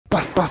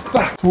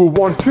Through a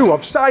 1-2,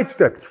 I've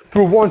sidestepped.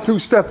 Through a 1-2,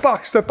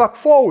 step back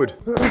forward.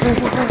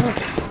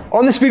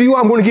 On this video,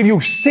 I'm going to give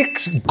you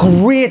 6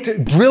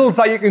 great drills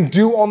that you can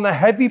do on the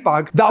heavy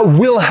bag that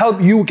will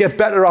help you get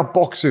better at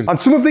boxing. And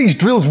some of these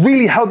drills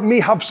really helped me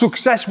have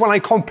success when I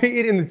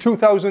competed in the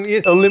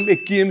 2008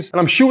 Olympic Games, and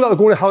I'm sure that they're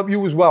going to help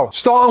you as well.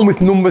 Starting with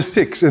number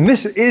 6, and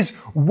this is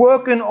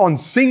working on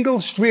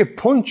single straight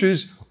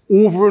punches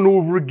over and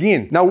over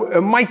again. Now,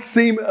 it might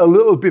seem a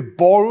little bit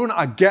boring,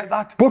 I get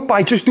that, but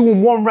by just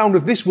doing one round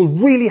of this will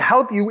really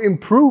help you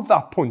improve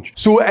that punch.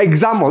 So,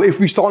 example, if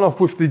we start off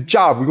with the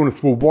jab, we're going to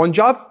throw 1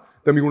 jab,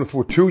 then we're going to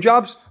throw 2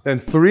 jabs, then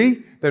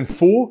 3, then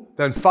 4,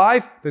 then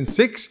 5, then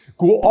 6,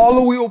 go all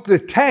the way up to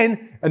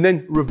 10, and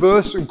then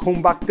reverse and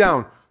come back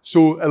down.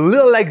 So a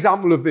little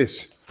example of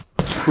this.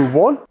 Through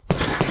 1,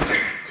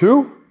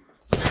 2,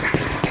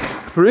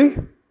 3,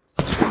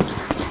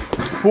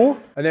 4,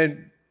 and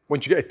then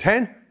once you get a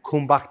 10,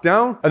 come back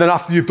down. And then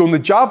after you've done the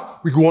jab,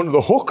 we go on to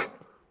the hook.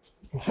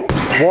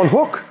 1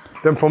 hook,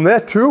 then from there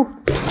 2,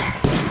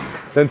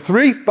 then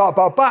 3,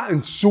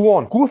 and so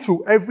on. Go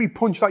through every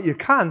punch that you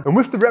can, and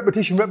with the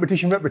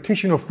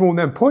repetition of throwing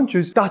them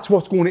punches, that's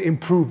what's going to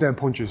improve them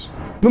punches.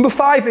 Number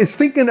 5 is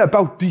thinking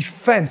about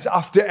defense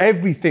after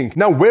everything.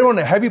 Now, we're on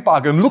a heavy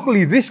bag, and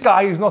luckily this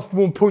guy is not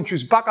throwing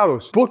punches back at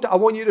us, but I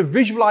want you to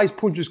visualize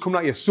punches coming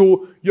at you,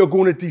 so you're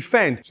going to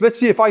defend. So let's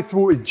say if I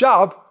throw a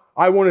jab,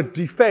 I want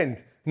to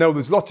defend. Now,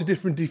 there's lots of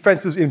different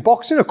defenses in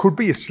boxing. It could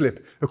be a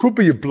slip, it could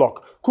be a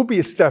block, it could be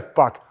a step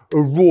back, a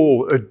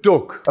roll, a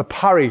duck, a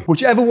parry,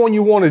 whichever one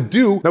you want to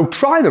do. Now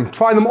try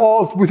them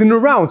all within a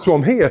round. So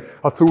I'm here,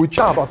 I threw a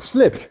jab, I've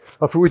slipped,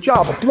 I threw a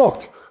jab, I've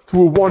blocked,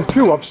 through a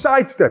 1-2, I've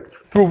sidestepped,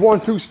 through a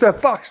 1-2,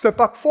 step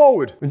back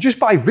forward. And just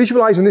by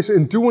visualizing this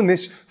and doing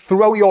this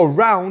throughout your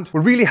round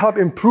will really help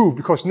improve,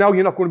 because now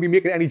you're not going to be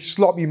making any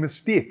sloppy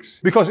mistakes.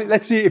 Because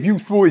let's say if you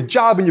throw a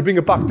jab and you bring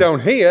it back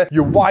down here,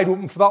 you're wide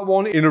open for that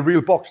one in a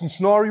real boxing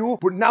scenario.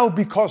 But now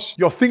because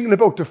you're thinking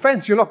about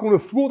defense, you're not going to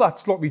throw that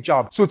sloppy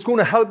jab. So it's going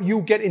to help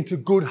you get into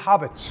good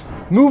habits.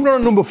 Moving on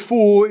to number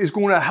 4 is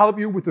going to help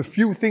you with a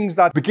few things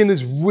that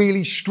beginners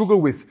really struggle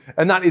with.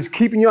 And that is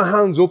keeping your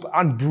hands up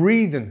and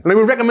breathing. And I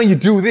would recommend you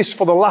do this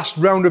for the last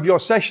round of your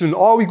session. And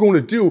all we're going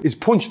to do is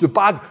punch the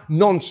bag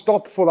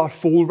non-stop for that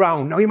full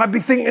round. Now you might be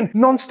thinking,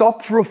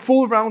 non-stop for a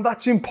full round,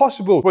 that's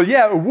impossible. Well,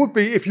 yeah, it would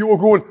be if you were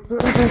going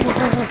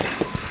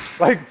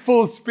like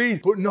full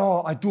speed, but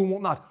no, I don't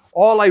want that.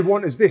 All I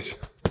want is this.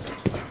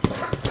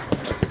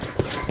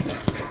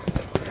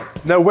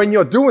 Now, when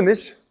you're doing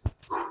this,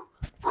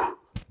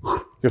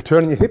 you're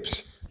turning your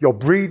hips, you're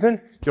breathing,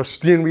 you're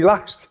staying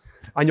relaxed,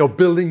 and you're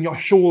building your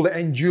shoulder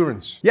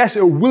endurance. Yes,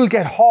 it will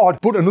get hard,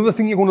 but another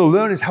thing you're going to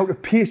learn is how to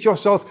pace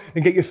yourself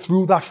and get you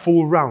through that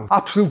full round.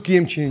 Absolute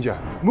game changer.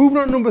 Moving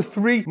on to number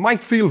 3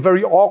 might feel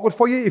very awkward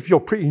for you if you're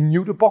pretty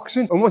new to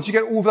boxing. And once you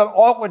get over that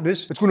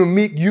awkwardness, it's going to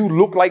make you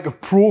look like a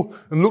pro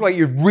and look like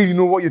you really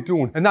know what you're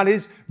doing. And that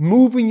is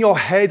moving your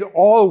head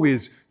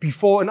always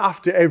before and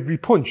after every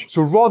punch.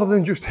 So rather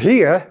than just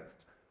here,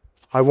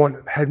 I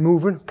want head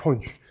moving,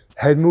 punch,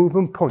 head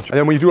moving, punch. And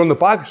then when you do it on the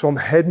bag, so I'm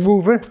head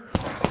moving,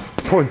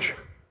 punch.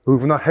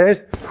 Moving that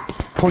head,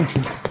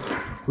 punching,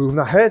 moving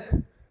that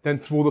head, then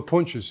throw the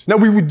punches. Now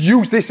we would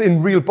use this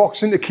in real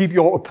boxing to keep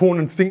your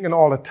opponent thinking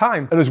all the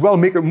time, and as well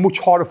make it much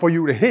harder for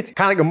you to hit.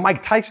 Kind of like a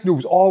Mike Tyson who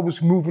was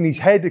always moving his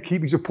head to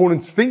keep his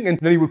opponents thinking, and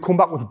then he would come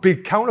back with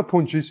big counter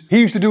punches. He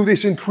used to do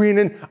this in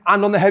training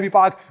and on the heavy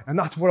bag, and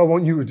that's what I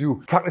want you to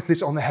do. Practice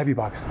this on the heavy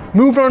bag.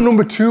 Moving on,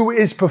 number 2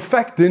 is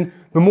perfecting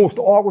the most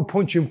awkward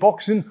punch in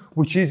boxing,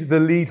 which is the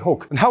lead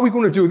hook. And how we're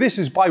going to do this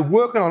is by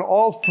working on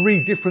all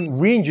 3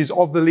 different ranges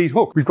of the lead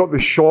hook. We've got the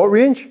short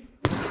range,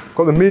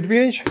 got the mid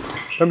range,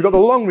 then we've got the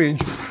long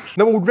range.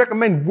 Now I would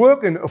recommend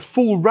working a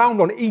full round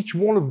on each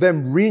one of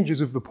them ranges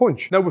of the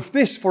punch. Now with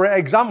this, for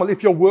example,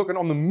 if you're working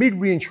on the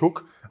mid-range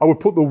hook, I would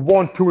put the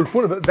 1-2 in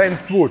front of it, then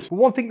throw it. But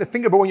one thing to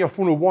think about when you're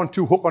throwing a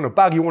 1-2 hook on a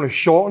bag, you want to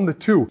shorten the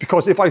 2.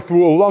 Because if I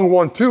throw a long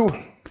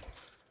 1-2,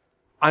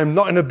 I'm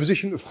not in a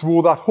position to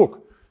throw that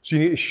hook. So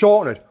you need to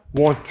shorten it.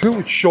 1-2,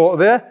 it's short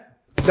there,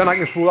 then I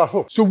can throw that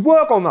hook. So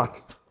work on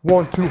that.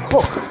 1-2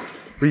 hook.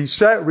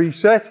 Reset,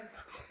 reset.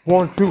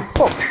 1-2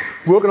 hook.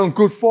 Working on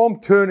good form,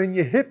 turning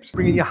your hips,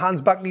 bringing your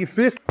hands back to your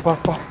face.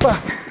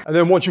 Back. And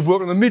then once you've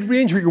worked on the mid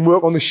range, we can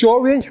work on the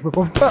short range.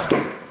 Back.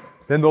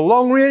 Then the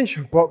long range,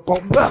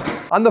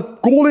 and the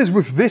goal is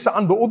with this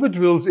and the other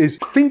drills is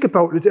think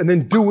about it and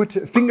then do it,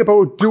 think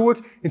about it, do it,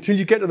 until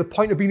you get to the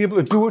point of being able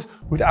to do it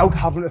without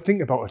having to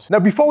think about it. Now,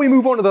 before we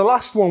move on to the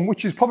last one,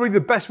 which is probably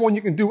the best one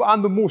you can do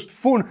and the most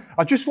fun,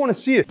 I just want to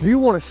say it. You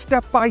want a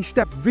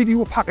step-by-step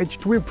video package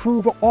to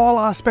improve all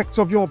aspects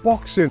of your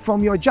boxing,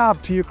 from your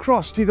jab to your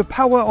cross, to the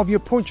power of your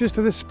punches,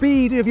 to the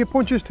speed of your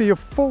punches, to your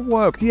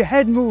footwork, to your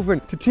head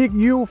movement, to take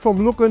you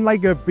from looking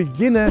like a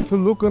beginner to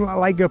looking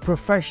like a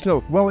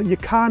professional. Well, you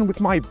can with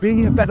my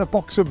Be a Better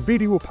Boxer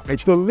video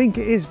package. The link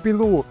is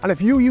below. And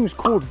if you use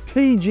code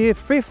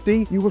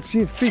TJ50, you will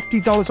save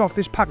 $50 off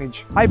this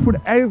package. I put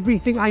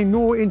everything I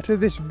know into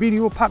this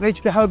video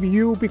package to help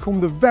you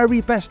become the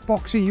very best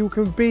boxer you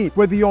can be.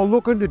 Whether you're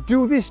looking to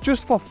do this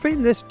just for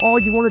fitness or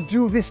you want to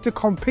do this to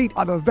compete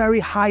at the very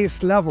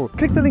highest level.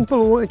 Click the link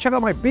below and check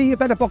out my Be a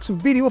Better Boxer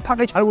video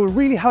package, and it will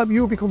really help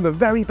you become the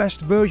very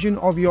best version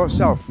of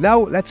yourself. Now,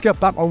 let's get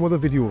back on with the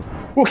video.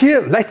 Okay,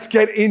 let's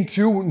get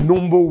into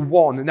number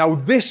one. Now,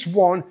 this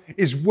one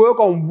is work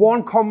on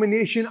one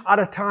combination at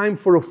a time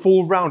for a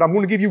full round. I'm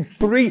going to give you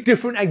 3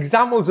 different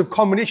examples of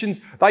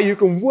combinations that you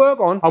can work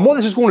on. And what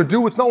this is going to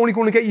do, it's not only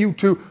going to get you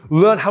to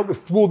learn how to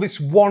throw this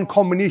one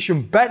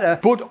combination better,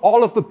 but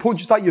all of the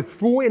punches that you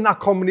throw in that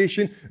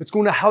combination, it's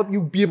going to help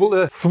you be able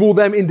to throw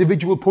them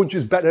individual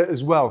punches better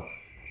as well,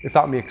 if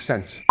that makes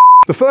sense.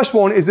 The first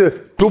one is a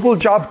double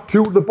jab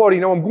to the body.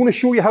 Now I'm going to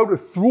show you how to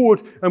throw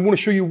it. I'm going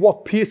to show you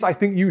what pace I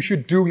think you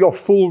should do your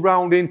full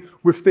round in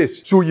with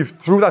this. So you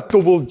throw that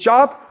double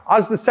jab.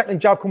 As the second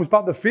jab comes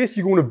back to the face,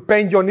 you're going to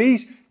bend your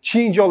knees,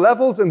 change your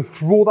levels, and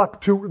throw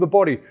that to the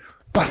body.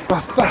 Bah,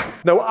 bah, bah.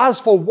 Now, as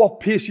for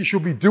what pace you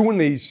should be doing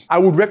these, I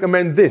would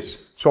recommend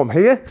this. So I'm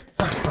here,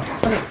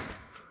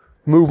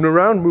 moving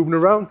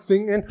around,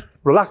 thinking,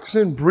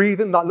 relaxing,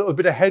 breathing, that little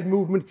bit of head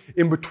movement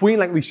in between,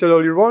 like we said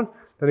earlier on.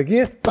 Then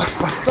again, bah,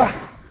 bah, bah.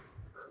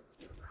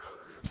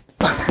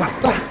 Bah, bah,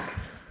 bah.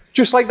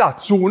 Just like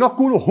that. So we're not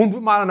going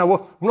 100 miles an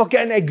hour. We're not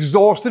getting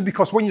exhausted,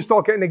 because when you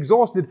start getting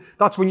exhausted,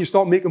 that's when you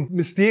start making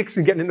mistakes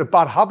and getting into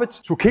bad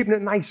habits. So keeping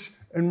it nice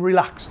and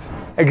relaxed.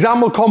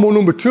 Example combo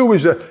number 2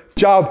 is a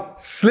jab,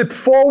 slip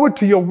forward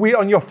to your weight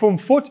on your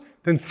front foot,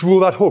 then throw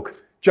that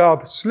hook.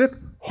 Jab, slip,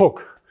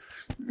 hook.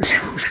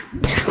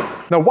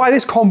 Now, why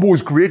this combo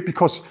is great,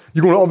 because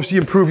you're going to obviously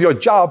improve your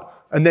jab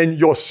and then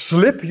your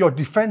slip, your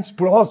defense,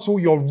 but also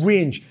your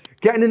range.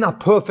 Getting in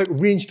that perfect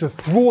range to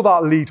throw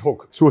that lead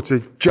hook. So it's a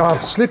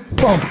jab, slip,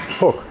 bump,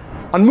 hook.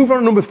 And moving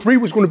on to number 3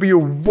 was going to be a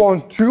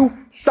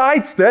 1-2,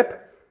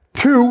 sidestep,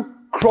 2,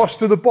 cross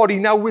to the body.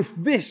 Now with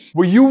this,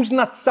 we're using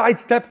that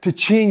sidestep to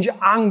change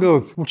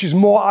angles, which is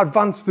more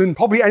advanced than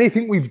probably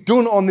anything we've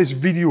done on this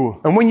video.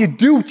 And when you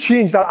do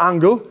change that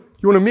angle,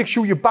 you want to make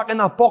sure you're back in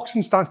that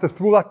boxing stance to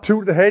throw that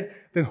 2 to the head,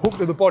 then hook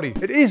to the body.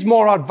 It is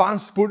more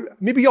advanced, but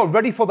maybe you're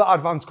ready for the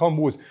advanced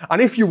combos.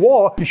 And if you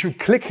are, you should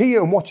click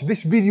here and watch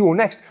this video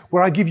next,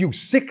 where I give you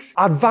 6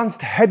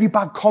 advanced heavy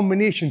bag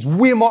combinations,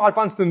 way more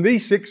advanced than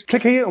these 6.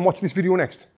 Click here and watch this video next.